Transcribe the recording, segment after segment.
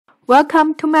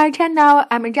Welcome to my channel.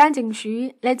 I'm Zhang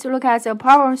Jingxu. Let's look at the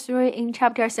problem 3 in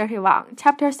chapter 31.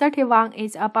 Chapter 31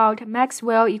 is about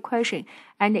Maxwell equation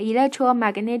and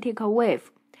electromagnetic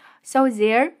wave. So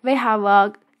there we have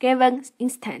a given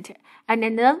instant, and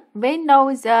then we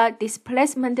know the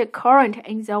displacement current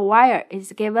in the wire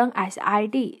is given as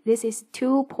ID. This is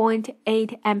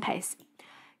 2.8 amperes.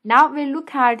 Now we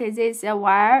look at this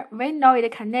wire. We know it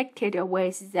connected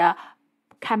with the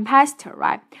capacitor,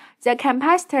 right? The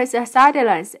capacitor's side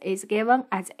length is given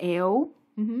as L.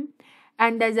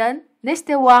 And then next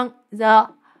one, the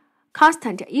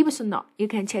constant epsilon. You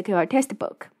can check your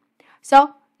textbook.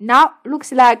 So now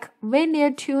looks like we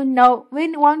want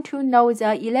to know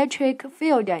the electric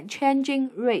field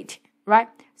changing rate, right?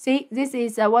 See, this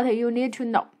is what you need to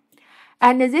know.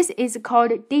 And this is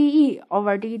called dE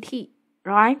over dt,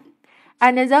 right?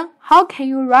 And then how can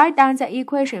you write down the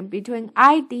equation between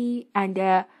ID and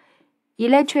the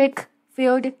electric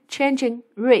field changing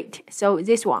rate? So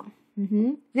this one.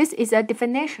 This is a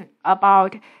definition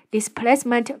about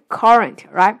displacement current,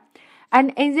 right?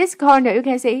 And in this current, you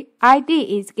can see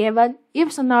ID is given,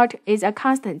 epsilon naught is a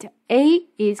constant, A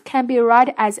can be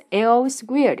written as L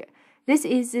squared. This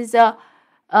is the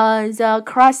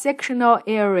cross-sectional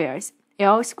areas,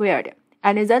 L squared.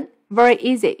 And then very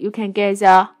easy, you can get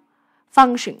the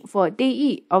function for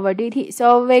dE over dt.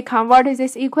 So we convert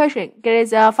this equation, get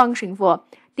the function for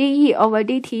dE over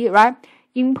dt, right?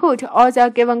 Input all the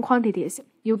given quantities,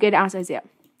 you get the answer there.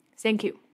 Thank you.